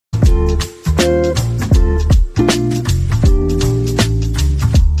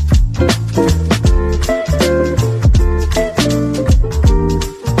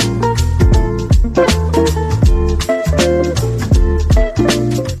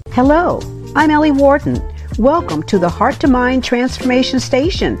Hello, I'm Ellie Warden. Welcome to the Heart to Mind Transformation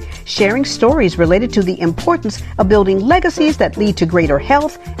Station, sharing stories related to the importance of building legacies that lead to greater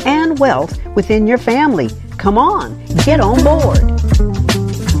health and wealth within your family. Come on, get on board.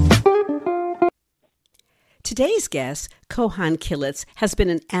 Today's guest, Kohan Killetz, has been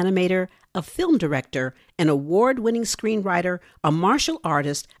an animator, a film director, an award-winning screenwriter, a martial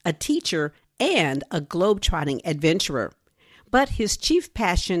artist, a teacher, and a globe-trotting adventurer. But his chief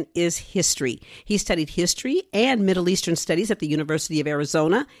passion is history. He studied history and Middle Eastern studies at the University of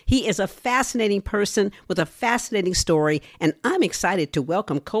Arizona. He is a fascinating person with a fascinating story, and I'm excited to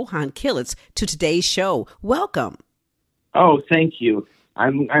welcome Kohan Killetz to today's show. Welcome. Oh, thank you.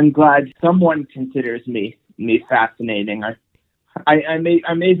 I'm glad someone considers me fascinating. I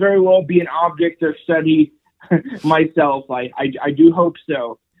may very well be an object of study myself. I do hope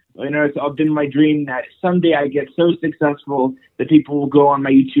so. You know, it's been my dream that someday I get so successful that people will go on my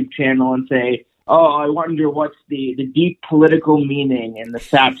YouTube channel and say, "Oh, I wonder what's the deep political meaning and the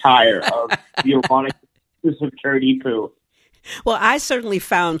satire of the ironic use of dirty poo." Well, I certainly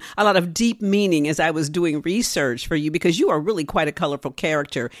found a lot of deep meaning as I was doing research for you, because you are really quite a colorful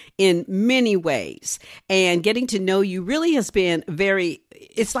character in many ways. And getting to know you really has been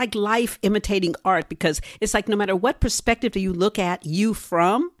it's like life imitating art, because it's like no matter what perspective do you look at you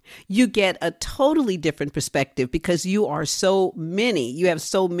from, you get a totally different perspective because you are so many. You have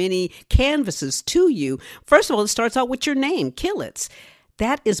so many canvases to you. First of all, it starts out with your name, Killetz.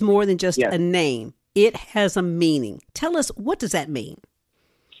 That is more than just a name. It has a meaning. Tell us, what does that mean?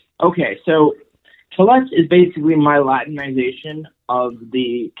 Okay, so Killetz is basically my Latinization of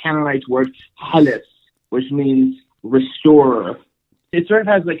the Canaanite word Halis, which means restorer. It sort of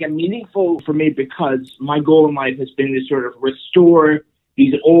has like a meaningful for me because my goal in life has been to sort of restore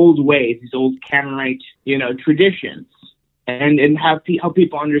these old ways, these old Canaanite, traditions, and help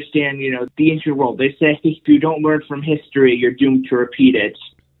people understand, the ancient world. They say if you don't learn from history, you're doomed to repeat it.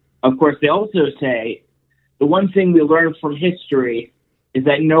 Of course, they also say the one thing we learn from history is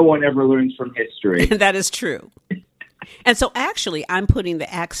that no one ever learns from history. That is true. And so actually, I'm putting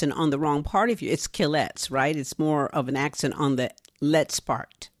the accent on the wrong part of you. It's Killetz, right? It's more of an accent on the let's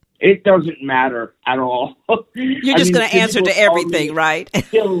part. It doesn't matter at all. You're just going to answer to everything, right?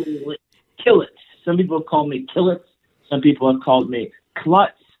 Killetz. Some people call me Killetz. Some people have called me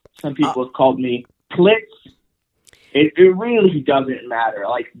Klutz. Some people have called me Klitz. It really doesn't matter,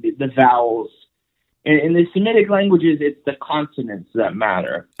 like the vowels. In the Semitic languages, it's the consonants that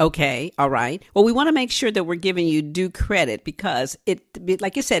matter. Okay, all right. Well, we want to make sure that we're giving you due credit because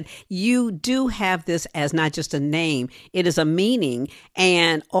like you said, you do have this as not just a name, it is a meaning.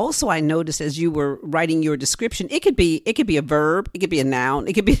 And also I noticed as you were writing your description, it could be a verb, it could be a noun,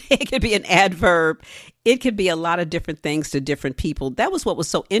 it could be an adverb. It could be a lot of different things to different people. That was what was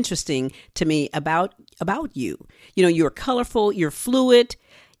so interesting to me about you. You're colorful, you're fluid,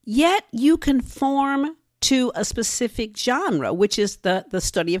 yet you conform to a specific genre, which is the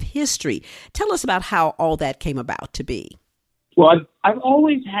study of history. Tell us about how all that came about to be. Well, I've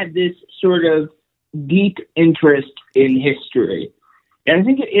always had this sort of deep interest in history. And I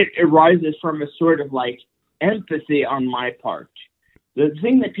think it arises from a sort of like empathy on my part. The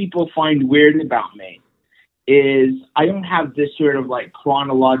thing that people find weird about me is I don't have this sort of like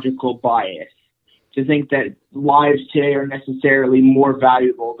chronological bias to think that lives today are necessarily more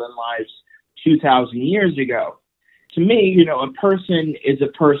valuable than lives 2,000 years ago. To me, a person is a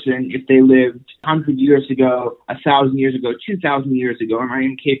person if they lived 100 years ago, 1,000 years ago, 2,000 years ago, and I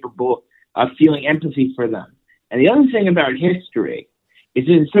am capable of feeling empathy for them. And the other thing about history is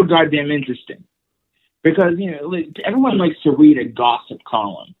that it's so goddamn interesting because, everyone likes to read a gossip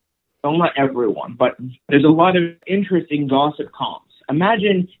column. Well, not everyone, but there's a lot of interesting gossip columns.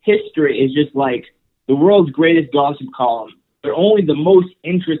 Imagine history is just like the world's greatest gossip column. They're only the most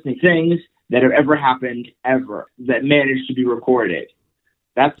interesting things that have ever happened ever that managed to be recorded.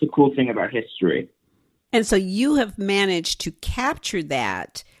 That's the cool thing about history. And so you have managed to capture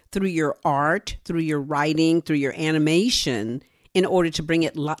that through your art, through your writing, through your animation in order to bring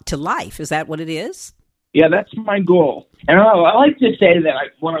it to life. Is that what it is? Yeah, that's my goal. And I like to say that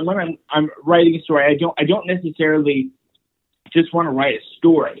when I'm writing a story, I don't necessarily just want to write a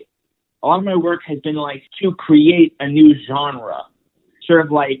story. A lot of my work has been like to create a new genre, sort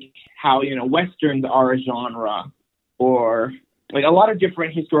of like how, Westerns are a genre, or like a lot of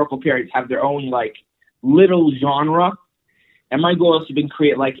different historical periods have their own like little genre. And my goal is to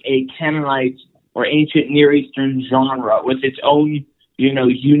create like a Canaanite or ancient Near Eastern genre with its own,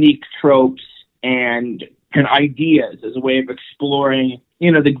 unique tropes and ideas as a way of exploring,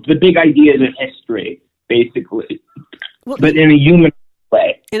 the big ideas of history, basically, but in a human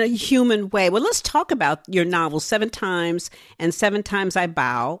way. in a human way. Well, let's talk about your novel, 7 Times and 7 Times I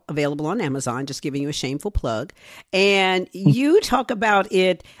Bow, available on Amazon, just giving you a shameful plug. And you talk about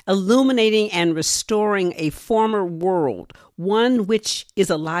it illuminating and restoring a former world, one which is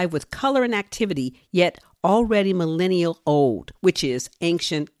alive with color and activity, yet already millennial old, which is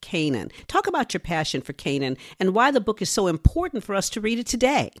ancient Canaan. Talk about your passion for Canaan and why the book is so important for us to read it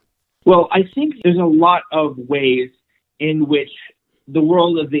today. Well, I think there's a lot of ways in which the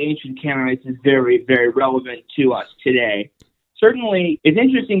world of the ancient Canaanites is very, very relevant to us today. Certainly, it's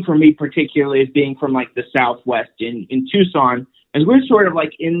interesting for me, particularly as being from like the Southwest in Tucson, as we're sort of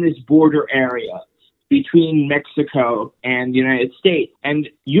like in this border area between Mexico and the United States. And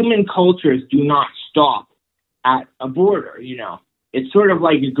human cultures do not stop at a border, you know. It's sort of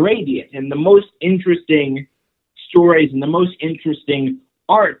like a gradient. And the most interesting stories and the most interesting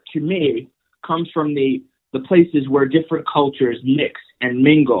art to me comes from the places where different cultures mix and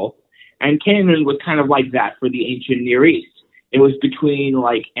mingle. And Canaan was kind of like that for the ancient Near East. It was between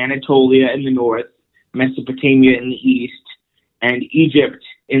like Anatolia in the north, Mesopotamia in the east, and Egypt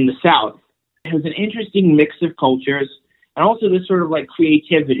in the south. It was an interesting mix of cultures and also this sort of like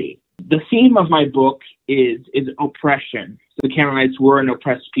creativity. The theme of my book is oppression. The Canaanites were an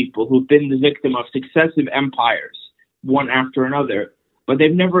oppressed people who've been the victim of successive empires, one after another. But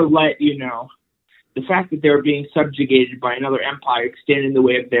they've never let, the fact that they're being subjugated by another empire stand in the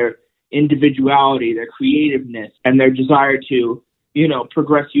way of their individuality, their creativeness, and their desire to,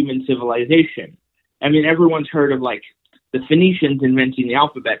 progress human civilization. I mean, everyone's heard of, like, the Phoenicians inventing the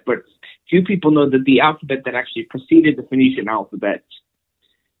alphabet, but few people know that the alphabet that actually preceded the Phoenician alphabet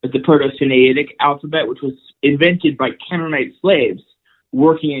was the Proto-Sinaitic alphabet, which was invented by Canaanite slaves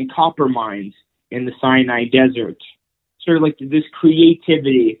working in copper mines in the Sinai Desert. Sort of like this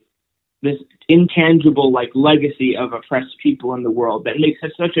creativity, this intangible like legacy of oppressed people in the world that makes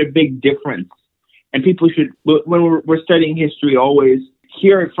such a big difference. And people should, when we're studying history, always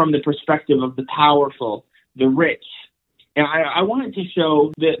hear it from the perspective of the powerful, the rich. And I wanted to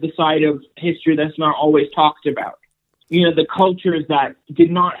show the side of history that's not always talked about. The cultures that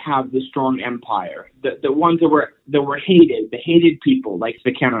did not have the strong empire, the ones that were hated, the hated people like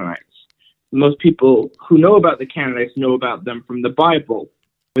the Canaanites. Most people who know about the Canaanites know about them from the Bible,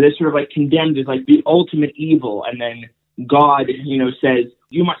 where they're sort of like condemned as like the ultimate evil. And then God, says,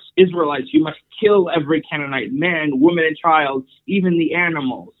 Israelites, you must kill every Canaanite man, woman, and child, even the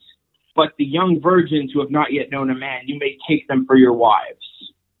animals. But the young virgins who have not yet known a man, you may take them for your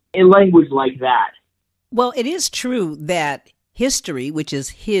wives. In language like that. Well, it is true that history, which is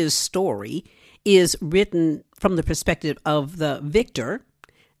his story, is written from the perspective of the victor,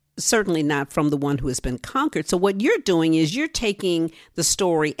 certainly not from the one who has been conquered. So what you're doing is you're taking the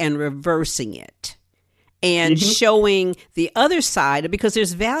story and reversing it and showing the other side, because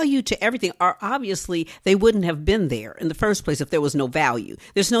there's value to everything. Or obviously, they wouldn't have been there in the first place if there was no value.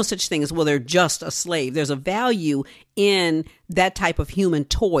 There's no such thing as, well, they're just a slave. There's a value in that type of human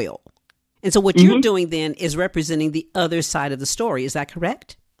toil. And so what you're doing then is representing the other side of the story. Is that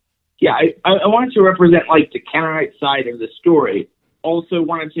correct? Yeah, I wanted to represent like the Canaanite side of the story. Also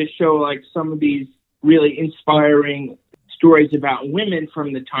wanted to show like some of these really inspiring stories about women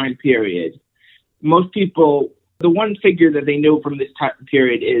from the time period. Most people, the one figure that they know from this time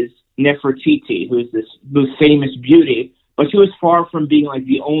period is Nefertiti, who's this famous beauty, but she was far from being like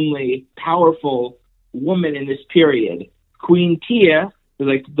the only powerful woman in this period. Queen Tia,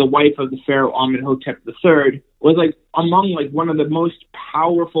 like the wife of the pharaoh Amenhotep III, was like among like one of the most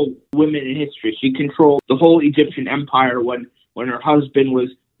powerful women in history. She controlled the whole Egyptian empire when her husband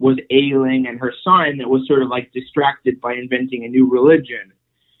was ailing and her son was sort of like distracted by inventing a new religion.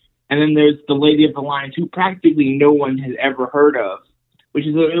 And then there's the Lady of the Lions, who practically no one has ever heard of, which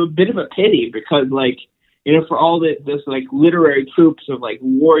is a bit of a pity because, like, for all this like literary troops of like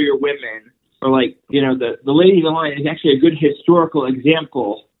warrior women, or like, the Lady of the Lion is actually a good historical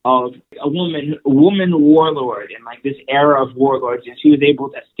example of a woman warlord in like this era of warlords, and she was able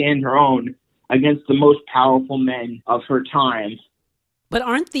to stand her own against the most powerful men of her time. But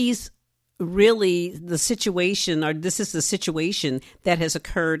aren't these really the situation, or this is the situation that has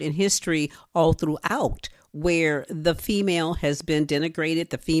occurred in history all throughout, where the female has been denigrated,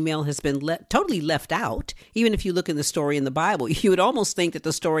 the female has been totally left out? Even if you look in the story in the Bible, you would almost think that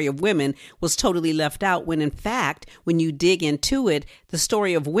the story of women was totally left out, when in fact, when you dig into it, the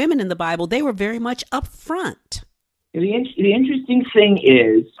story of women in the Bible, they were very much up front. The interesting thing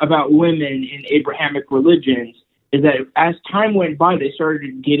is about women in Abrahamic religions is that as time went by, they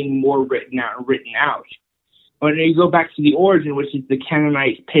started getting more written out. When you go back to the origin, which is the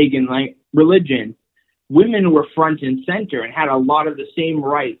Canaanite pagan religion, women were front and center and had a lot of the same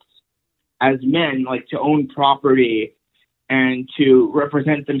rights as men, like to own property and to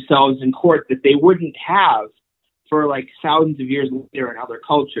represent themselves in court, that they wouldn't have for like thousands of years later in other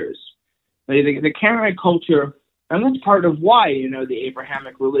cultures. The Canaanite culture, and that's part of why, the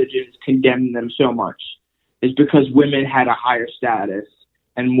Abrahamic religions condemn them so much, is because women had a higher status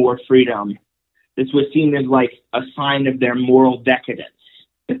and more freedom. This was seen as like a sign of their moral decadence.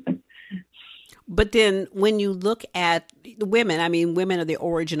 But then when you look at women, women are the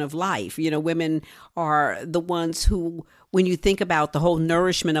origin of life. Women are the ones who, when you think about the whole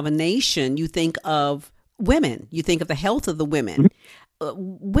nourishment of a nation, you think of women. You think of the health of the women.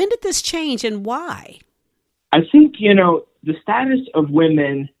 When did this change and why? I think, the status of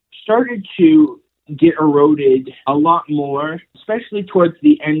women started to get eroded a lot more, especially towards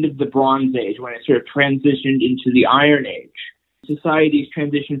the end of the Bronze Age, when it sort of transitioned into the Iron Age. Societies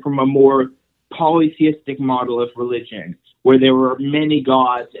transitioned from a more polytheistic model of religion, where there were many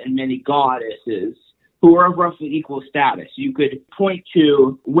gods and many goddesses who were of roughly equal status. You could point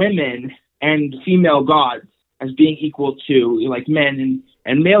to women and female gods as being equal to like men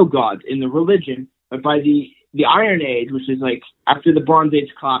and male gods in the religion. But by the Iron Age, which is like after the Bronze Age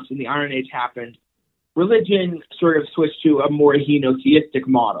collapsed and the Iron Age happened, religion sort of switched to a more henotheistic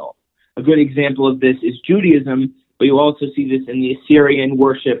model. A good example of this is Judaism, but you also see this in the Assyrian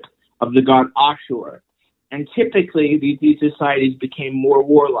worship of the god Ashur. And typically, these societies became more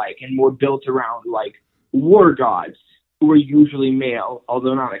warlike and more built around like war gods, who were usually male,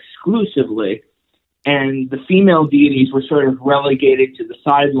 although not exclusively. And the female deities were sort of relegated to the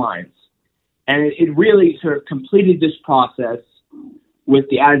sidelines. And it really sort of completed this process with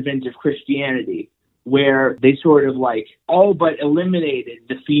the advent of Christianity, where they sort of like all but eliminated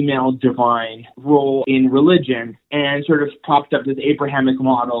the female divine role in religion and sort of propped up this Abrahamic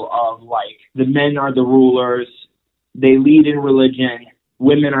model of like the men are the rulers, they lead in religion,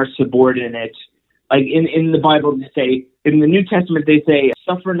 women are subordinate. Like in the Bible, they say, in the New Testament, they say,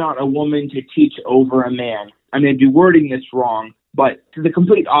 suffer not a woman to teach over a man. I may be wording this wrong, but the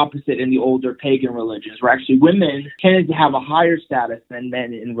complete opposite in the older pagan religions, where actually women tended to have a higher status than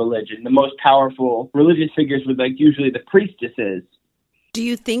men in religion. The most powerful religious figures were like usually the priestesses. Do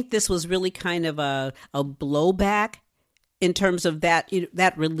you think this was really kind of a blowback in terms of that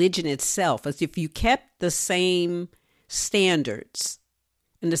that religion itself? As if you kept the same standards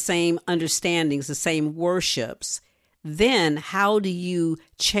and the same understandings, the same worships, then how do you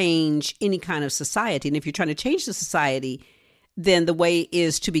change any kind of society? And if you're trying to change the society, then the way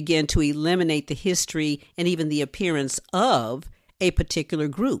is to begin to eliminate the history and even the appearance of a particular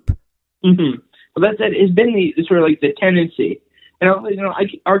group. Mm-hmm. Well, that's it. It's been the sort of like the tendency. And,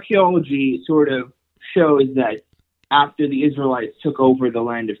 archaeology sort of shows that after the Israelites took over the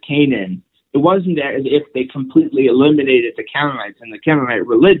land of Canaan, it wasn't as if they completely eliminated the Canaanites and the Canaanite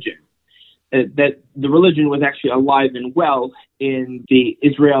religion. That the religion was actually alive and well in the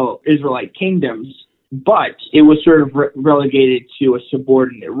Israelite kingdoms, but it was sort of relegated to a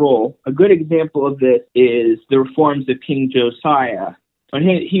subordinate role. A good example of this is the reforms of King Josiah. When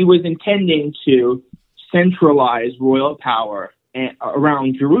he was intending to centralize royal power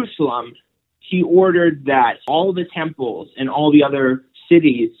around Jerusalem, he ordered that all the temples and all the other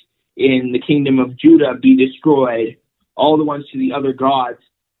cities in the kingdom of Judah be destroyed, all the ones to the other gods,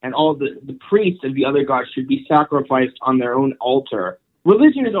 and all the priests of the other gods should be sacrificed on their own altar.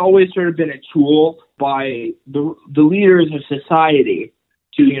 Religion has always sort of been a tool by the leaders of society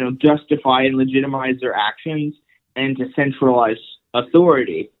to, justify and legitimize their actions and to centralize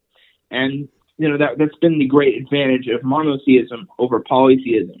authority. And, that's been the great advantage of monotheism over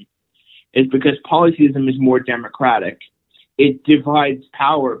polytheism, is because polytheism is more democratic. It divides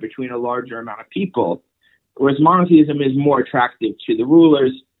power between a larger amount of people, whereas monotheism is more attractive to the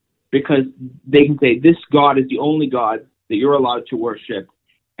rulers because they can say, this God is the only God that you're allowed to worship,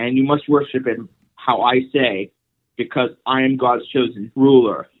 and you must worship him how I say, because I am God's chosen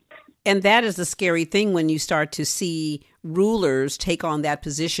ruler. And that is the scary thing when you start to see rulers take on that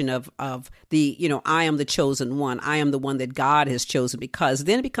position of the, I am the chosen one. I am the one that God has chosen, because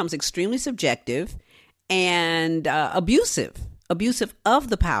then it becomes extremely subjective and abusive of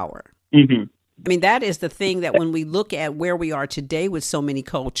the power. Mm-hmm. I mean, that is the thing that when we look at where we are today with so many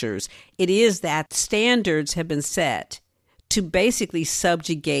cultures, it is that standards have been set to basically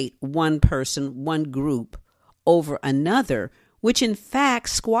subjugate one person, one group over another, which in fact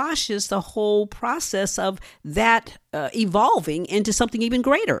squashes the whole process of that evolving into something even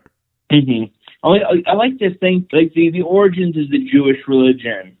greater. Mm-hmm. I like to think like the origins of the Jewish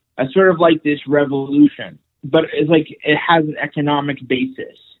religion. I sort of like this revolution, but it's like it has an economic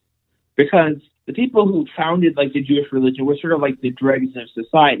basis, because the people who founded like the Jewish religion were sort of like the dregs of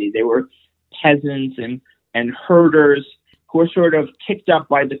society. They were peasants and herders who were sort of kicked up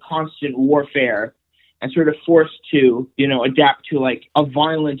by the constant warfare and sort of forced to, adapt to like a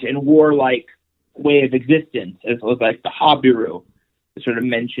violent and warlike way of existence, as was like the Habiru, sort of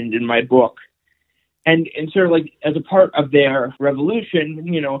mentioned in my book. And sort of like as a part of their revolution,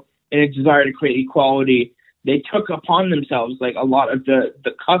 in a desire to create equality, they took upon themselves like a lot of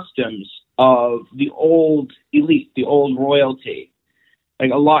the customs of the old elite, the old royalty.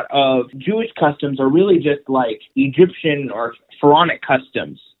 Like a lot of Jewish customs are really just like Egyptian or pharaonic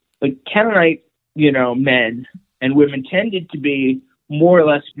customs. Like Canaanite, men and women tended to be more or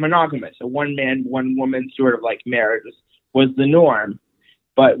less monogamous. So one man, one woman sort of like marriage was the norm.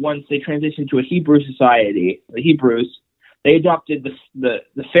 But once they transitioned to a Hebrew society, the Hebrews, they adopted the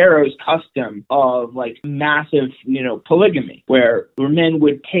Pharaoh's custom of like massive, polygamy, where men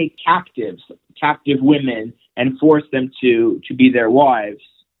would take captive women and force them to be their wives.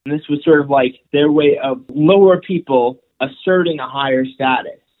 And this was sort of like their way of lower people asserting a higher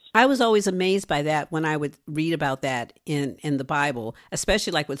status. I was always amazed by that when I would read about that in the Bible,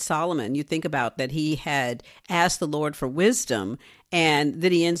 especially like with Solomon. You think about that he had asked the Lord for wisdom, and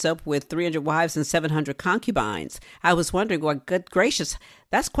then he ends up with 300 wives and 700 concubines. I was wondering, well, good gracious,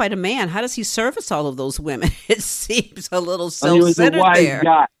 that's quite a man. How does he service all of those women? It seems a little self-centered he was a wise there.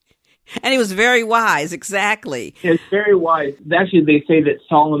 guy. And he was very wise, exactly. He was very wise. Actually, they say that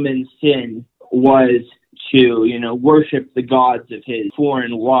Solomon's sin was to, worship the gods of his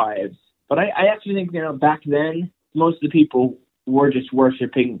foreign wives. But I actually think, back then, most of the people were just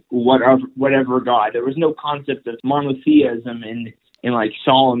worshiping whatever god. There was no concept of monotheism in like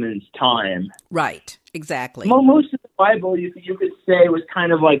Solomon's time. Right, exactly. Most of the Bible, you could say, was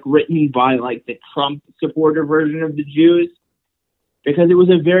kind of like written by like the Trump supporter version of the Jews, because it was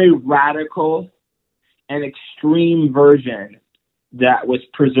a very radical and extreme version that was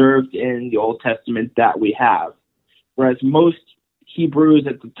preserved in the Old Testament that we have. Whereas most Hebrews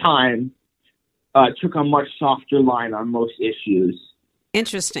at the time took a much softer line on most issues.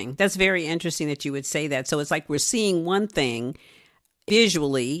 Interesting. That's very interesting that you would say that. So it's like we're seeing one thing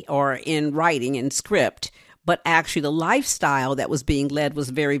visually or in writing and script, but actually the lifestyle that was being led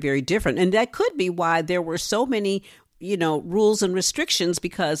was very, very different. And that could be why there were so many rules and restrictions,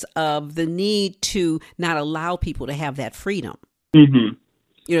 because of the need to not allow people to have that freedom. Mm-hmm.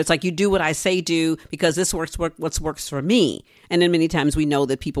 It's like you do what I say do because this what works for me. And then many times we know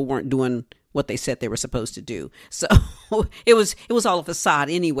that people weren't doing what they said they were supposed to do. So it was all a facade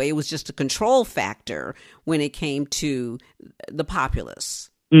anyway. It was just a control factor when it came to the populace.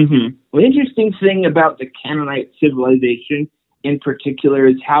 Mm-hmm. Well, the interesting thing about the Canaanite civilization in particular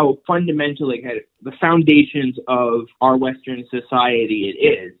is how fundamentally the foundations of our Western society it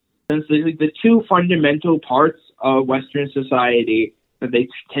is. And so the two fundamental parts of Western society that they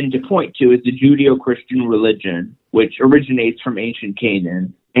tend to point to is the Judeo-Christian religion, which originates from ancient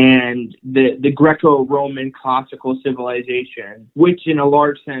Canaan, and the Greco-Roman classical civilization, which in a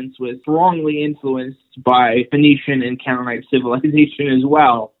large sense was strongly influenced by Phoenician and Canaanite civilization as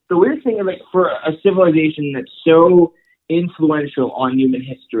well. The weird thing is, like, for a civilization that's so influential on human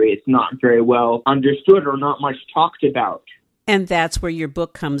history, it's not very well understood or not much talked about. And that's where your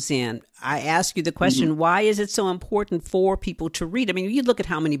book comes in. I ask you the question, why is it so important for people to read? I mean, you look at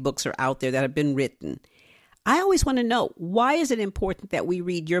how many books are out there that have been written. I always want to know, why is it important that we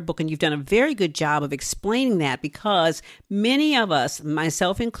read your book? And you've done a very good job of explaining that, because many of us,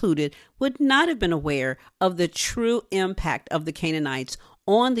 myself included, would not have been aware of the true impact of the Canaanites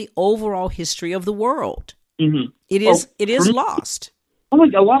on the overall history of the world. Mm-hmm. It is lost.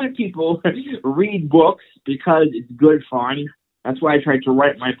 Like a lot of people read books because it's good fun. That's why I tried to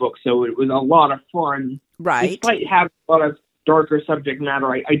write my book, so it was a lot of fun. Right. Despite having a lot of darker subject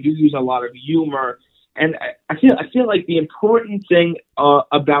matter, I do use a lot of humor. And I feel like the important thing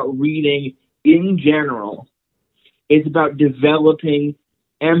about reading in general is about developing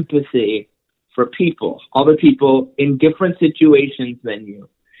empathy for people, other people in different situations than you.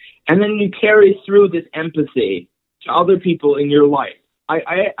 And then you carry through this empathy to other people in your life.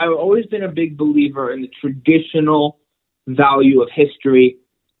 I've always been a big believer in the traditional value of history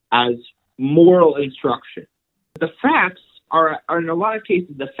as moral instruction. The facts are in a lot of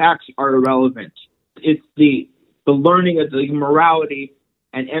cases, the facts are irrelevant. It's the learning of the morality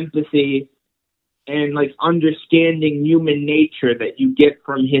and empathy and like understanding human nature that you get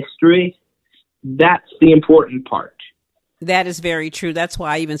from history. That's the important part. That is very true. That's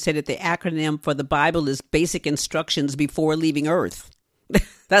why I even said that the acronym for the Bible is Basic Instructions Before Leaving Earth.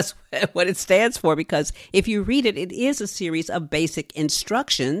 That's what it stands for, because if you read it, it is a series of basic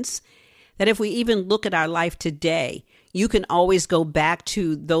instructions that if we even look at our life today, you can always go back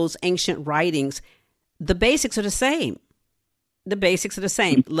to those ancient writings. The basics are the same. The basics are the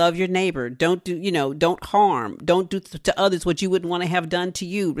same. Love your neighbor. Don't don't harm. Don't do to others what you wouldn't want to have done to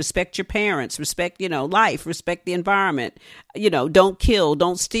you. Respect your parents. Respect, life. Respect the environment. Don't kill.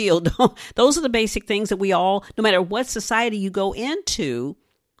 Don't steal. Those are the basic things that we all, no matter what society you go into,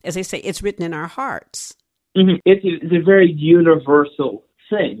 as they say, it's written in our hearts. Mm-hmm. It's a very universal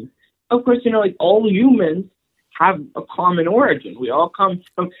thing. Of course, like all humans have a common origin. We all come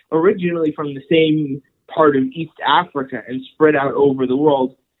originally from the same part of East Africa and spread out over the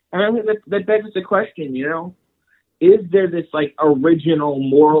world. And I think that begs the question, is there this like original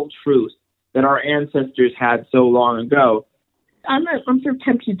moral truth that our ancestors had so long ago? I'm sort of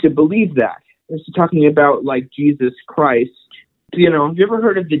tempted to believe that. It's talking about like Jesus Christ. Have you ever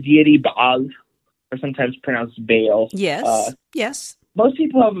heard of the deity Baal, or sometimes pronounced Baal? Yes. Yes. Most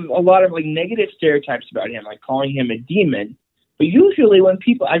people have a lot of like negative stereotypes about him, like calling him a demon. But usually when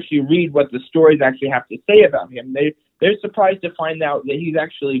people actually read what the stories actually have to say about him, they're surprised to find out that he's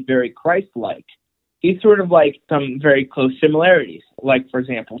actually very Christ-like. He's sort of like some very close similarities, like, for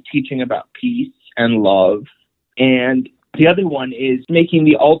example, teaching about peace and love. And the other one is making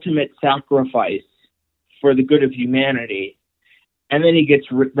the ultimate sacrifice for the good of humanity. And then he gets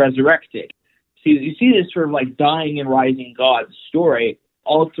resurrected. So you see this sort of like dying and rising God story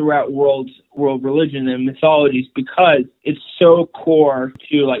all throughout world religion and mythologies, because it's so core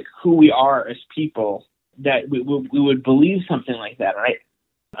to like who we are as people that we would believe something like that, right?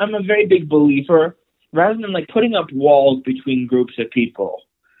 I'm a very big believer, rather than like putting up walls between groups of people,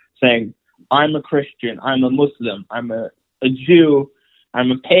 saying, I'm a Christian, I'm a Muslim, I'm a Jew,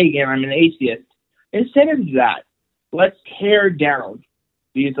 I'm a pagan, I'm an atheist. Instead of that, let's tear down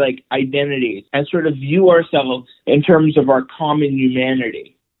these like identities and sort of view ourselves in terms of our common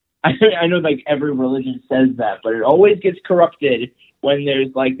humanity. I know like every religion says that, but it always gets corrupted when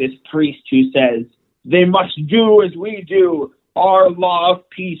there's like this priest who says, they must do as we do. Our law of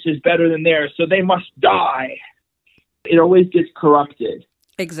peace is better than theirs, so they must die. It always gets corrupted.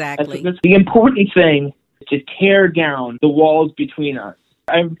 Exactly. That's the important thing, to tear down the walls between us.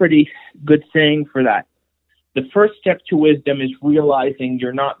 I have a pretty good saying for that. The first step to wisdom is realizing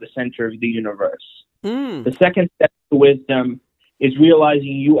you're not the center of the universe. The second step to wisdom is realizing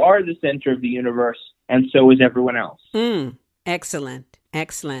you are the center of the universe, and so is everyone else. Excellent.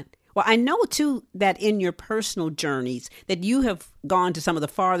 Excellent. Well, I know, too, that in your personal journeys that you have gone to some of the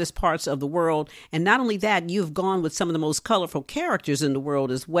farthest parts of the world. And not only that, you've gone with some of the most colorful characters in the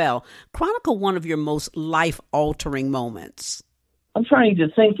world as well. Chronicle one of your most life-altering moments. I'm trying to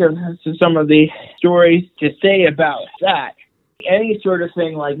think of some of the stories to say about that. Any sort of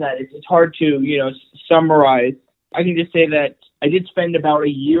thing like that, it's hard to, summarize. I can just say that I did spend about a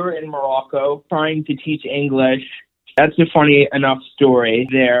year in Morocco trying to teach English. That's a funny enough story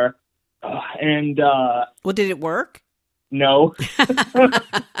there. Well, did it work? No.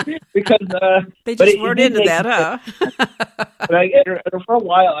 Because they just weren't into that, huh? But for a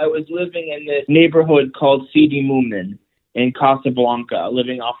while, I was living in this neighborhood called Sidi Moumen in Casablanca,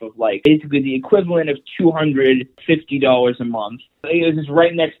 living off of like basically the equivalent of $250 a month. It was just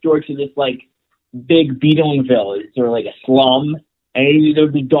right next door to this like big bidonville, or like a slum, and there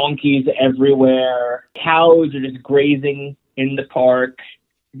would be donkeys everywhere. Cows are just grazing in the park,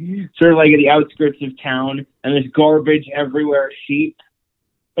 sort of like at the outskirts of town, and there's garbage everywhere, sheep.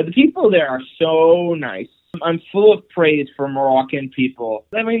 But the people there are so nice. I'm full of praise for Moroccan people.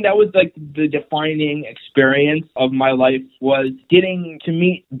 I mean, that was like the defining experience of my life, was getting to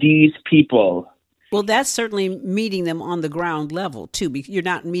meet these people. Well, that's certainly meeting them on the ground level, too. You're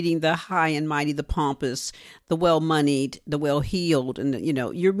not meeting the high and mighty, the pompous, the well-moneyed, the well-heeled. And,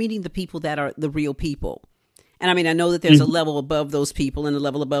 you're meeting the people that are the real people. And I mean, I know that there's a level above those people and a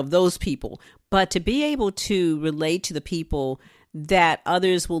level above those people. But to be able to relate to the people that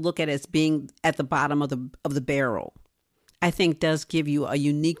others will look at as being at the bottom of the barrel, I think does give you a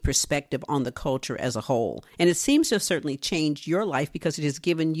unique perspective on the culture as a whole. And it seems to have certainly changed your life, because it has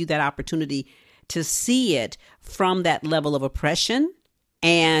given you that opportunity to see it from that level of oppression,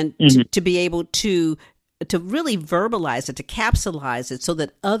 and to be able to really verbalize it, to capsulize it so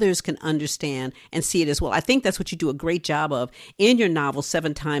that others can understand and see it as well. I think that's what you do a great job of in your novel,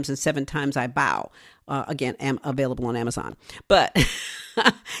 7 Times and 7 Times I Bow. Again, available on Amazon. But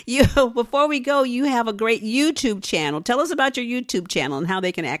before we go, you have a great YouTube channel. Tell us about your YouTube channel and how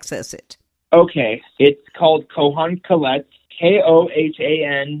they can access it. Okay. It's called Kohan Killetz,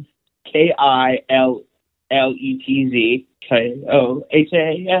 KOHAN KILLETZ, KOHAN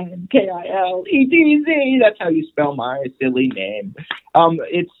KILETZ. That's how you spell my silly name.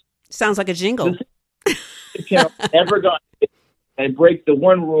 It's Sounds like a jingle. The channel never got big. I break the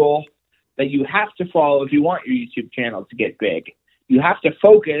one rule that you have to follow if you want your YouTube channel to get big. You have to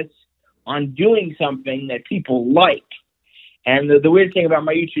focus on doing something that people like. And the weird thing about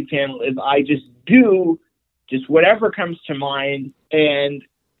my YouTube channel is I just do just whatever comes to mind, and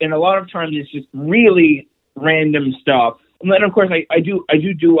a lot of times it's just really random stuff. And then, of course, I do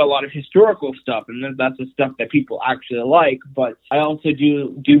a lot of historical stuff, and that's the stuff that people actually like. But I also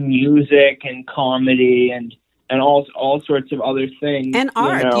do music and comedy and all sorts of other things. And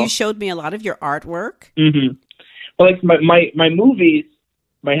art. You showed me a lot of your artwork. Mm-hmm. Well, like my movies,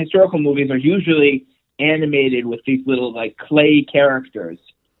 my historical movies are usually animated with these little like clay characters.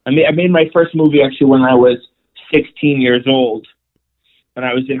 I made my first movie actually when I was 16 years old, when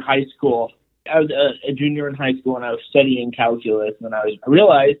I was in high school. I was a junior in high school, and I was studying calculus, and I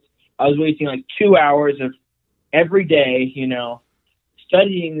realized I was wasting like 2 hours of every day,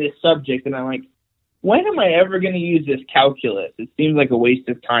 studying this subject, and I'm like, when am I ever going to use this calculus? It seems like a waste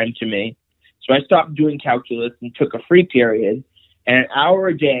of time to me. So I stopped doing calculus and took a free period, and an hour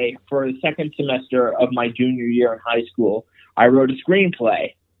a day for the second semester of my junior year in high school, I wrote a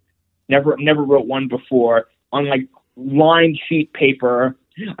screenplay. Never wrote one before. On like lined sheet paper,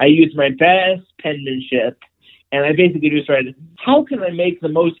 I used my best penmanship, and I basically just read, how can I make the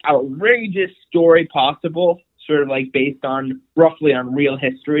most outrageous story possible, sort of like based on roughly on real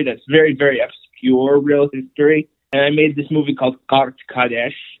history that's very, very obscure real history. And I made this movie called Qart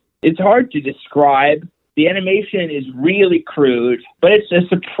Qadesh. It's hard to describe. The animation is really crude, but it's a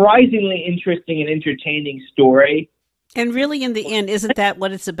surprisingly interesting and entertaining story. And really, in the end, isn't that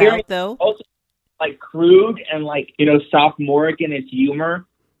what it's about, though? Also, like crude and like, sophomoric in its humor.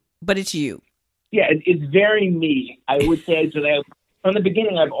 But it's you. Yeah, it's very me. I would say from the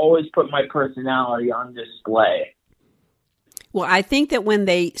beginning, I've always put my personality on display. Well, I think that when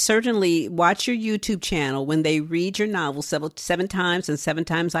they certainly watch your YouTube channel, when they read your novel 7 times and 7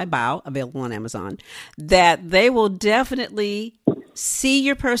 times I bow, available on Amazon, that they will definitely see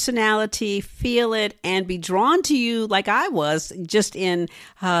your personality, feel it, and be drawn to you like I was just in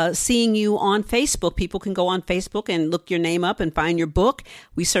seeing you on Facebook. People can go on Facebook and look your name up and find your book.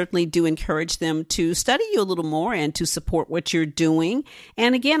 We certainly do encourage them to study you a little more and to support what you're doing.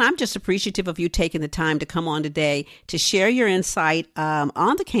 And again, I'm just appreciative of you taking the time to come on today to share your insight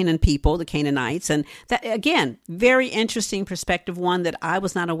on the Canaan people, the Canaanites. And that, again, very interesting perspective, one that I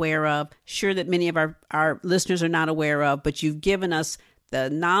was not aware of, sure that many of our listeners are not aware of, but you've given us the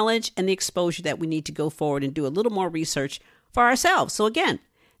knowledge and the exposure that we need to go forward and do a little more research for ourselves. So again,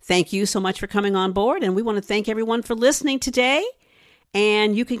 thank you so much for coming on board. And we want to thank everyone for listening today.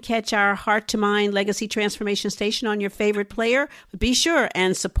 And you can catch our Heart to Mind Legacy Transformation Station on your favorite player. But be sure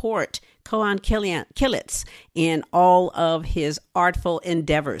and support Kohan Killetz in all of his artful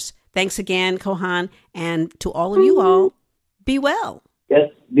endeavors. Thanks again, Kohan. And to all of you all, be well. Yes,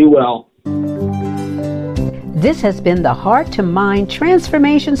 be well. This has been the Heart to Mind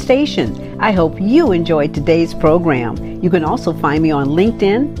Transformation Station. I hope you enjoyed today's program. You can also find me on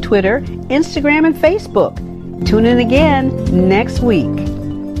LinkedIn, Twitter, Instagram, and Facebook. Tune in again next week.